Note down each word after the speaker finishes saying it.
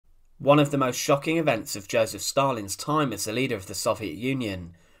One of the most shocking events of Joseph Stalin's time as the leader of the Soviet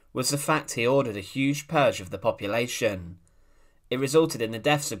Union was the fact he ordered a huge purge of the population. It resulted in the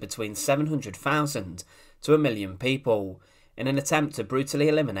deaths of between 700,000 to 1 million people, in an attempt to brutally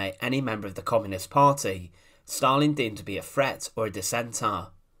eliminate any member of the Communist Party Stalin deemed to be a threat or a dissenter.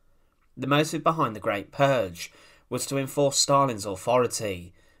 The motive behind the Great Purge was to enforce Stalin's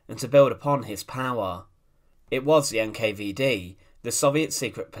authority and to build upon his power. It was the NKVD, the Soviet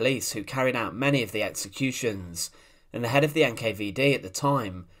secret police, who carried out many of the executions, and the head of the NKVD at the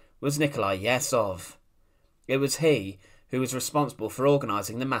time was Nikolay Yezhov. It was he who was responsible for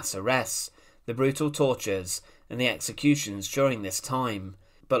organising the mass arrests, the brutal tortures, and the executions during this time,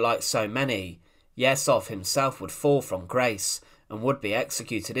 but like so many, Yezhov himself would fall from grace and would be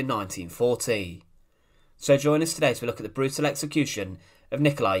executed in 1940. So join us today to look at the brutal execution of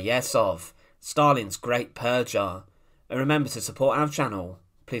Nikolay Yezhov, Stalin's Great Purger, and remember to support our channel.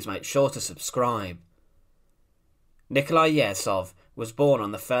 Please make sure to subscribe. Nikolay Yezhov was born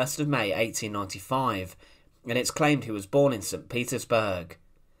on the 1st of May 1895, and it's claimed he was born in St. Petersburg.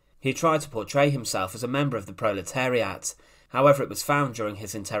 He tried to portray himself as a member of the proletariat. However, it was found during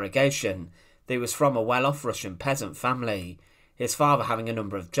his interrogation that he was from a well-off Russian peasant family, his father having a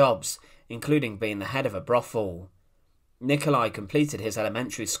number of jobs, including being the head of a brothel. Nikolay completed his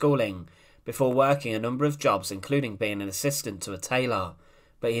elementary schooling before working a number of jobs, including being an assistant to a tailor,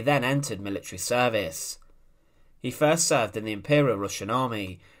 but he then entered military service. He first served in the Imperial Russian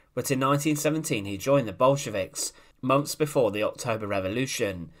Army, but in 1917 he joined the Bolsheviks months before the October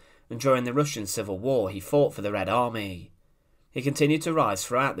Revolution, and during the Russian Civil War he fought for the Red Army. He continued to rise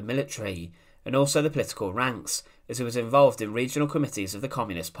throughout the military and also the political ranks, as he was involved in regional committees of the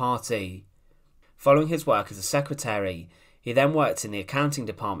Communist Party. Following his work as a secretary, he then worked in the accounting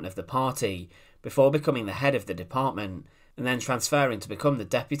department of the party before becoming the head of the department and then transferring to become the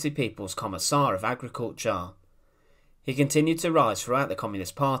Deputy People's Commissar of Agriculture. He continued to rise throughout the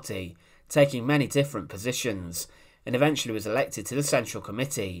Communist Party, taking many different positions, and eventually was elected to the Central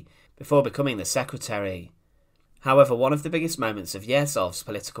Committee before becoming the secretary. However, one of the biggest moments of Yezhov's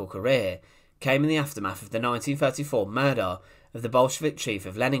political career came in the aftermath of the 1934 murder of the Bolshevik chief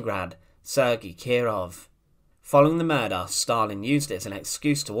of Leningrad, Sergei Kirov. Following the murder, Stalin used it as an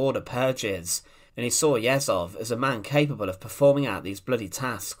excuse to order purges, and he saw Yezhov as a man capable of performing out these bloody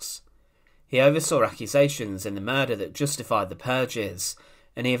tasks. He oversaw accusations in the murder that justified the purges,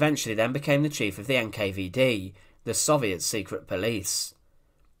 and he eventually then became the chief of the NKVD, the Soviet secret police.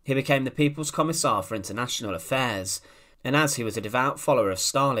 He became the People's Commissar for International Affairs, and as he was a devout follower of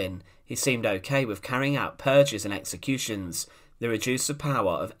Stalin, he seemed okay with carrying out purges and executions that reduced the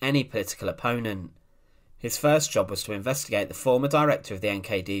power of any political opponent. His first job was to investigate the former director of the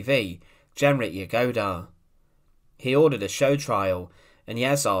NKVD, Lavrentiy Beria. He ordered a show trial, and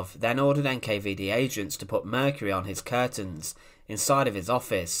Yezhov then ordered NKVD agents to put mercury on his curtains inside of his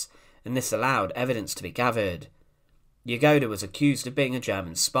office, and this allowed evidence to be gathered. Yagoda was accused of being a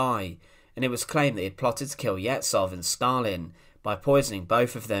German spy, and it was claimed that he had plotted to kill Yezhov and Stalin by poisoning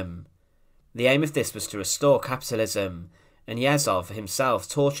both of them. The aim of this was to restore capitalism, and Yezhov himself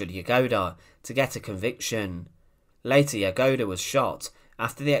tortured Yagoda to get a conviction. Later, Yagoda was shot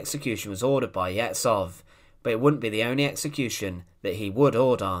after the execution was ordered by Yezhov, but it wouldn't be the only execution that he would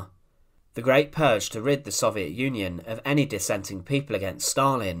order. The Great Purge to rid the Soviet Union of any dissenting people against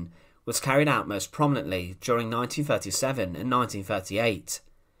Stalin was carried out most prominently during 1937 and 1938.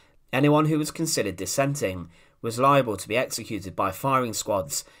 Anyone who was considered dissenting was liable to be executed by firing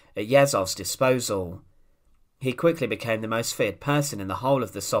squads at Yezhov's disposal. He quickly became the most feared person in the whole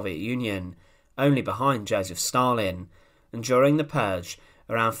of the Soviet Union, only behind Joseph Stalin, and during the purge,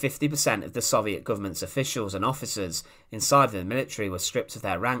 around 50% of the Soviet government's officials and officers inside the military were stripped of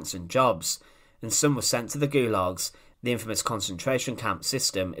their ranks and jobs, and some were sent to the Gulags, the infamous concentration camp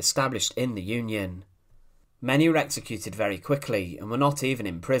system established in the Union. Many were executed very quickly and were not even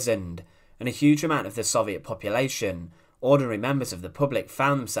imprisoned, and a huge amount of the Soviet population, ordinary members of the public,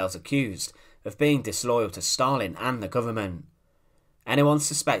 found themselves accused of being disloyal to Stalin and the government. Anyone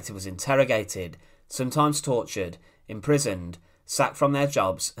suspected was interrogated, sometimes tortured, imprisoned, sacked from their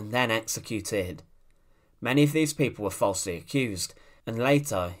jobs and then executed. Many of these people were falsely accused, and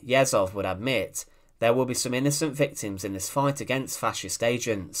later Yezhov would admit, "There will be some innocent victims in this fight against fascist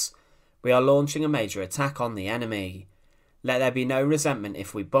agents. We are launching a major attack on the enemy. Let there be no resentment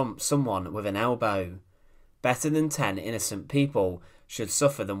if we bump someone with an elbow. Better than 10 innocent people should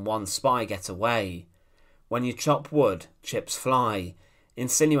suffer than one spy get away. When you chop wood, chips fly,"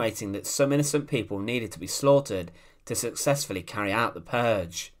 insinuating that some innocent people needed to be slaughtered to successfully carry out the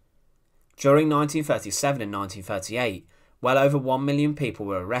purge. During 1937 and 1938, Well over 1 million people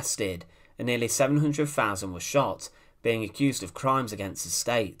were arrested and nearly 700,000 were shot, being accused of crimes against the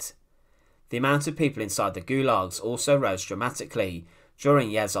state. The amount of people inside the Gulags also rose dramatically during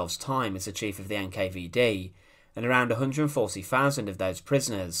Yezhov's time as the chief of the NKVD, and around 140,000 of those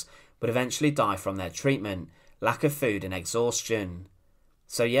prisoners would eventually die from their treatment, lack of food and exhaustion.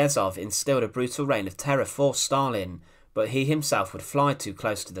 So Yezhov instilled a brutal reign of terror for Stalin, but he himself would fly too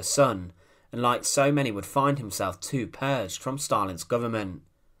close to the sun, and like so many would find himself too purged from Stalin's government.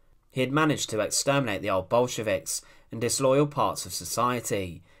 He had managed to exterminate the old Bolsheviks and disloyal parts of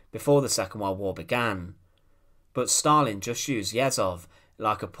society before the Second World War began. But Stalin just used Yezhov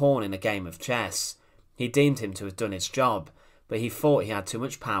like a pawn in a game of chess. He deemed him to have done his job, but he thought he had too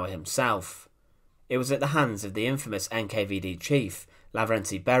much power himself. It was at the hands of the infamous NKVD chief,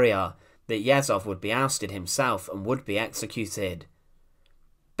 Lavrentiy Beria, that Yezhov would be ousted himself and would be executed.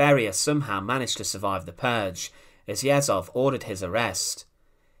 Beria somehow managed to survive the purge, as Yezhov ordered his arrest.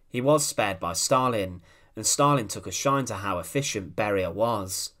 He was spared by Stalin, and Stalin took a shine to how efficient Beria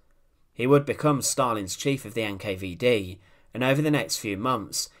was. He would become Stalin's chief of the NKVD, and over the next few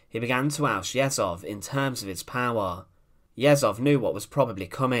months he began to oust Yezhov in terms of his power. Yezhov knew what was probably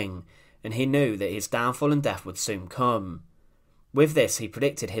coming, and he knew that his downfall and death would soon come. With this he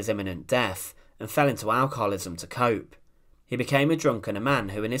predicted his imminent death, and fell into alcoholism to cope. He became a drunk and a man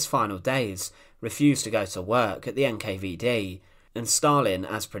who in his final days refused to go to work at the NKVD, and Stalin,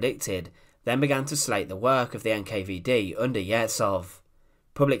 as predicted, then began to slate the work of the NKVD under Yezhov,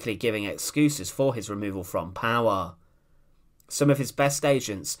 publicly giving excuses for his removal from power. Some of his best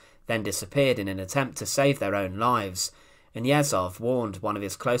agents then disappeared in an attempt to save their own lives, and Yezhov warned one of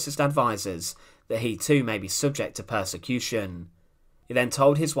his closest advisors that he too may be subject to persecution. He then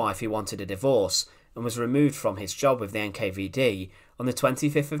told his wife he wanted a divorce and was removed from his job with the NKVD on the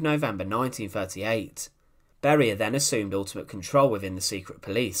 25th of November 1938. Beria then assumed ultimate control within the secret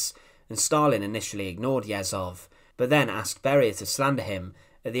police, and Stalin initially ignored Yezhov, but then asked Beria to slander him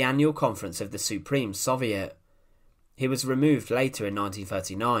at the annual conference of the Supreme Soviet. He was removed later in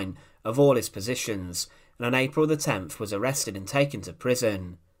 1939 of all his positions, and on April the 10th was arrested and taken to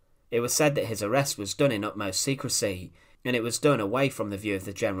prison. It was said that his arrest was done in utmost secrecy, and it was done away from the view of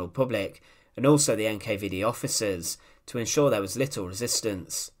the general public and also the NKVD officers to ensure there was little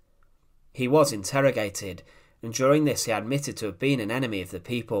resistance. He was interrogated, and during this he admitted to have been an enemy of the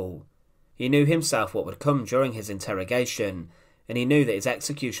people. He knew himself what would come during his interrogation, and he knew that his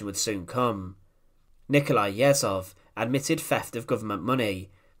execution would soon come. Nikolay Yezhov admitted theft of government money,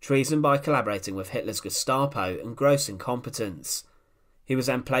 treason by collaborating with Hitler's Gestapo, and gross incompetence. He was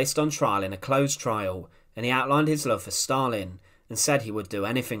then placed on trial in a closed trial, and he outlined his love for Stalin and said he would do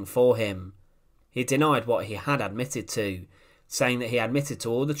anything for him. He denied what he had admitted to, saying that he admitted to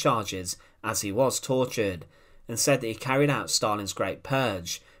all the charges as he was tortured, and said that he carried out Stalin's Great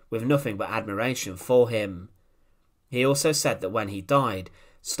Purge with nothing but admiration for him. He also said that when he died,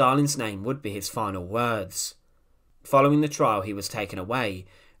 Stalin's name would be his final words. Following the trial he was taken away,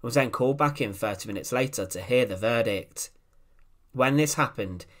 and was then called back in 30 minutes later to hear the verdict. When this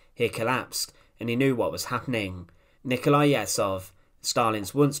happened, he collapsed, and he knew what was happening. Nikolay Yezhov,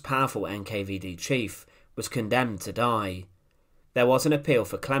 Stalin's once powerful NKVD chief, was condemned to die. There was an appeal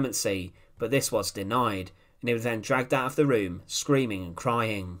for clemency, but this was denied, and he was then dragged out of the room, screaming and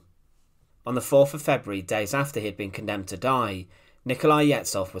crying. On the 4th of February, days after he had been condemned to die, Nikolay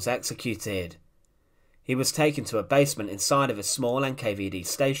Yezhov was executed. He was taken to a basement inside of a small NKVD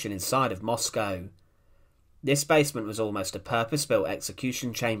station inside of Moscow. This basement was almost a purpose-built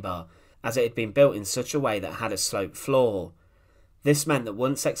execution chamber, as it had been built in such a way that it had a sloped floor. This meant that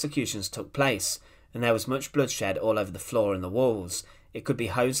once executions took place, and there was much bloodshed all over the floor and the walls, it could be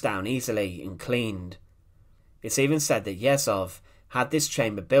hosed down easily and cleaned. It's even said that Yezhov had this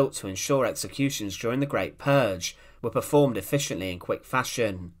chamber built to ensure executions during the Great Purge were performed efficiently in quick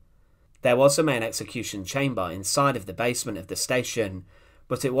fashion. There was a main execution chamber inside of the basement of the station,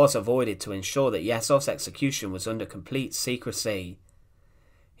 but it was avoided to ensure that Yezhov's execution was under complete secrecy.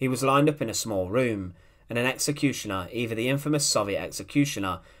 He was lined up in a small room, and an executioner, either the infamous Soviet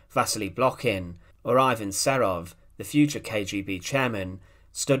executioner Vasily Blokhin or Ivan Serov, the future KGB chairman,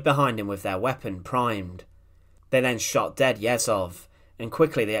 stood behind him with their weapon primed. They then shot dead Yezhov, and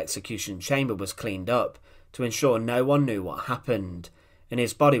quickly the execution chamber was cleaned up to ensure no one knew what happened, and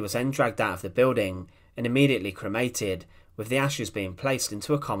his body was then dragged out of the building and immediately cremated, with the ashes being placed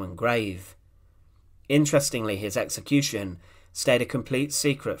into a common grave. Interestingly, his execution stayed a complete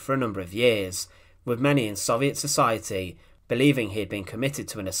secret for a number of years, with many in Soviet society believing he had been committed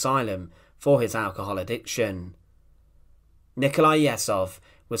to an asylum for his alcohol addiction. Nikolay Yezhov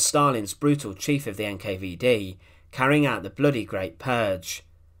was Stalin's brutal chief of the NKVD, carrying out the bloody Great Purge.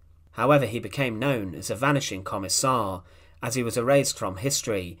 However, he became known as a vanishing commissar, as he was erased from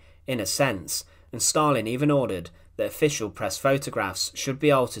history, in a sense, and Stalin even ordered that official press photographs should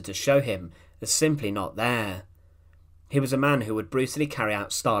be altered to show him as simply not there. He was a man who would brutally carry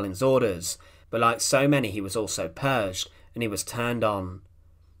out Stalin's orders, but like so many he was also purged, and he was turned on.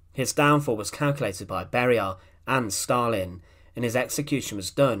 His downfall was calculated by Beria and Stalin, and his execution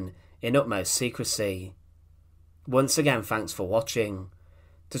was done in utmost secrecy. Once again, thanks for watching.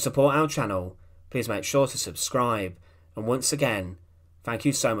 To support our channel, please make sure to subscribe, and once again, thank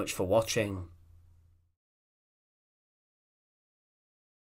you so much for watching.